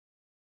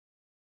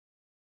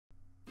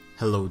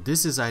Hello,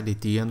 this is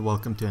IDT and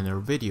welcome to another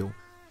video.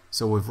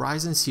 So with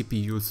Ryzen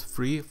CPUs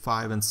 3,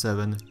 5 and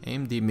 7,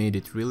 AMD made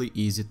it really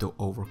easy to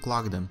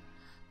overclock them.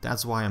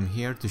 That's why I'm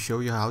here to show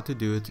you how to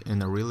do it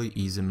in a really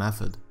easy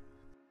method.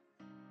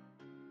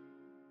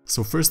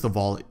 So first of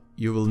all,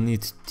 you will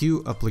need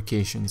two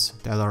applications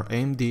that are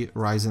AMD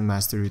Ryzen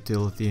Master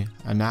Utility,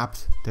 an app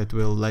that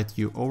will let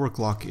you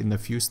overclock in a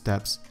few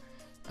steps,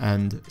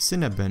 and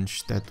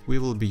Cinebench that we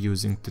will be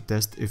using to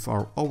test if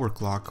our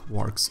overclock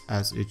works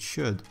as it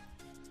should.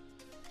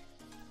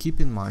 Keep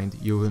in mind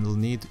you will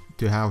need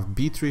to have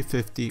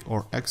B350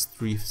 or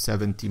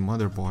X370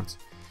 motherboards.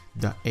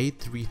 The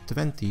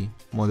A320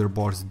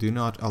 motherboards do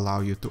not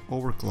allow you to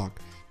overclock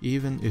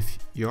even if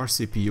your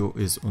CPU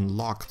is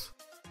unlocked.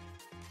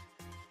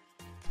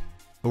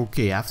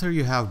 Okay, after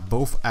you have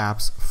both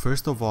apps,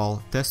 first of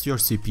all test your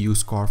CPU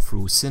score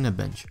through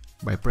Cinebench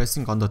by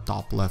pressing on the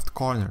top left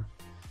corner.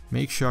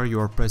 Make sure you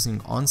are pressing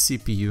on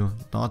CPU,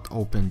 not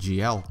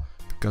OpenGL,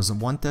 because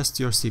one tests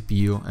your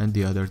CPU and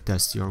the other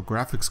tests your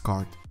graphics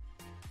card.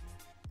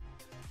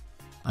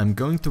 I'm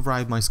going to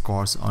write my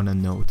scores on a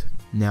note.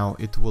 Now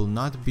it will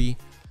not be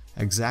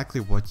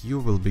exactly what you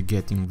will be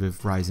getting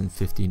with Ryzen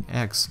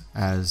 15x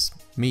as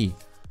me,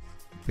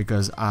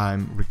 because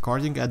I'm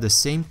recording at the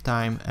same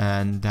time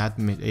and that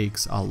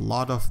makes a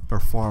lot of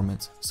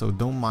performance, so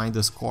don't mind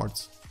the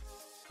scores.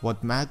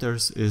 What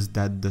matters is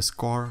that the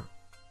score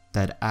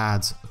that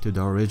adds to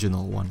the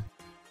original one.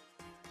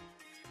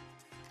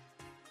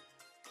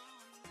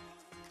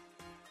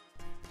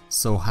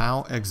 So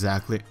how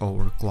exactly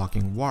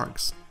overclocking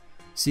works?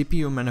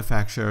 CPU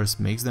manufacturers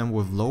make them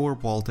with lower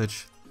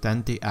voltage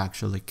than they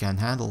actually can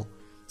handle,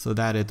 so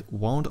that it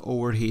won't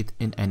overheat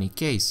in any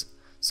case.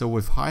 So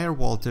with higher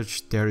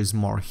voltage there is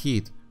more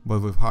heat, but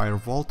with higher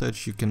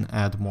voltage you can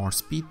add more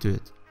speed to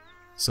it.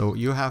 So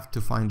you have to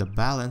find a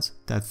balance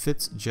that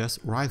fits just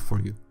right for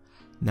you.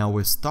 Now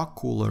with stock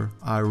cooler,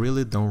 I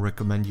really don't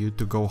recommend you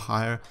to go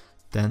higher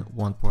than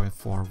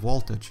 1.4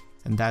 voltage,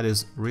 and that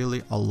is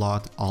really a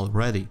lot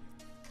already.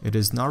 It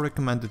is not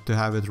recommended to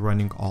have it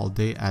running all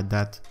day at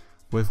that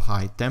with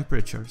high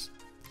temperatures.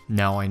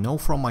 Now I know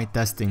from my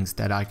testings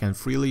that I can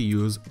freely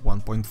use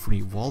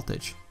 1.3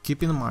 voltage.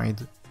 Keep in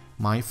mind,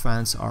 my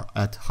fans are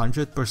at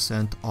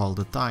 100% all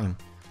the time,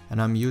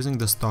 and I'm using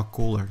the stock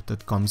cooler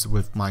that comes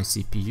with my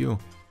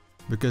CPU,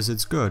 because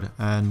it's good,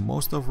 and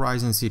most of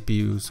Ryzen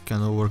CPUs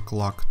can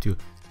overclock to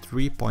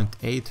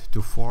 3.8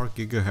 to 4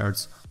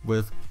 GHz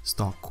with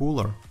stock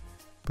cooler.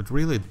 But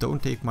really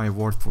don't take my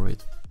word for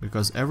it,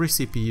 because every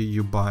CPU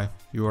you buy,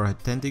 you are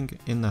attending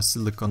in a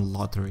silicon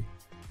lottery,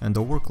 and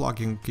the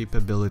overclocking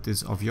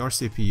capabilities of your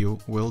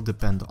CPU will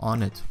depend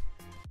on it.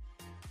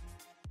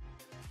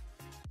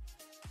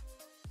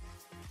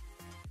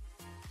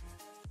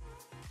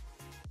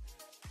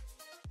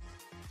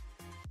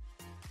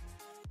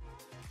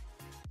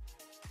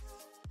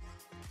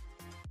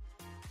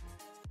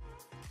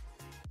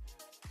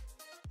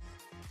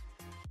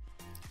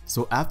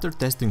 So after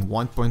testing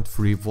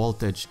 1.3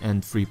 voltage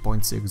and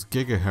 3.6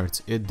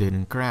 GHz, it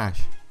didn't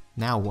crash.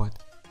 Now what?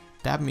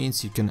 That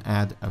means you can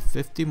add a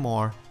 50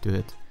 more to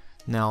it.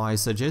 Now I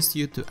suggest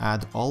you to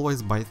add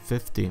always by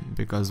 50,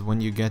 because when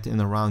you get in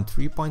around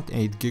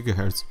 3.8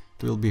 GHz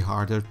it will be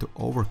harder to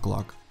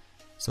overclock,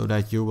 so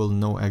that you will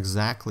know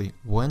exactly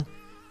when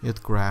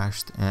it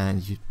crashed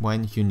and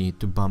when you need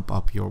to bump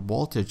up your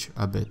voltage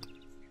a bit.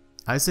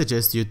 I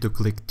suggest you to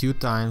click 2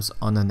 times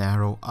on an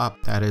arrow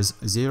up, that is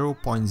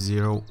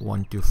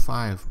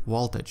 0.0125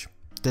 voltage.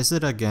 Test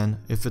it again.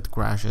 If it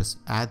crashes,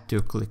 add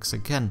 2 clicks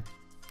again.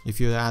 If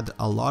you add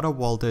a lot of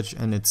voltage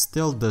and it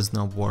still does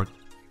not work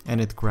and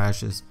it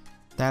crashes,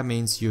 that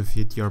means you've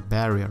hit your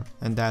barrier,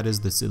 and that is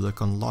the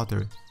silicon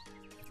lottery.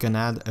 You can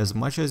add as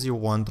much as you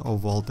want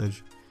of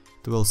voltage,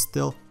 it will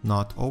still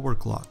not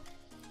overclock.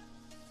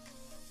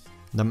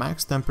 The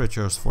max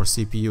temperatures for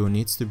CPU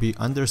needs to be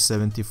under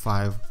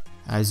 75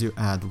 as you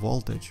add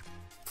voltage.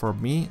 For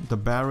me, the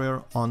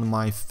barrier on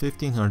my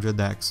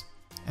 1500x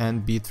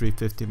and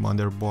B350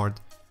 motherboard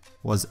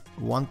was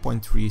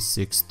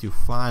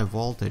 1.3625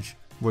 voltage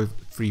with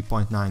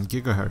 3.9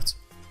 GHz.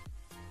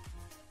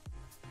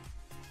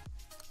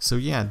 So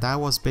yeah, that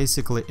was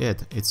basically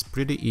it. It's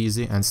pretty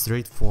easy and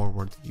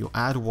straightforward. You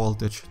add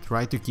voltage,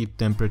 try to keep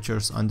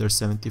temperatures under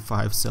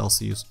 75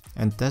 Celsius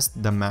and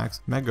test the max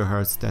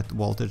megahertz that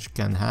voltage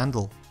can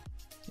handle.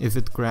 If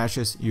it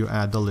crashes, you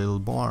add a little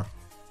more.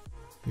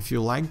 If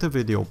you liked the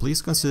video,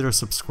 please consider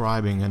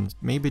subscribing and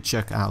maybe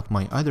check out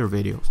my other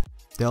videos.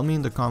 Tell me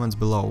in the comments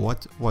below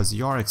what was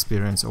your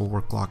experience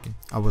overclocking.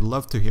 I would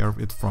love to hear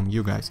it from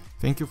you guys.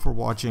 Thank you for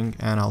watching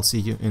and I'll see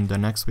you in the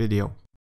next video.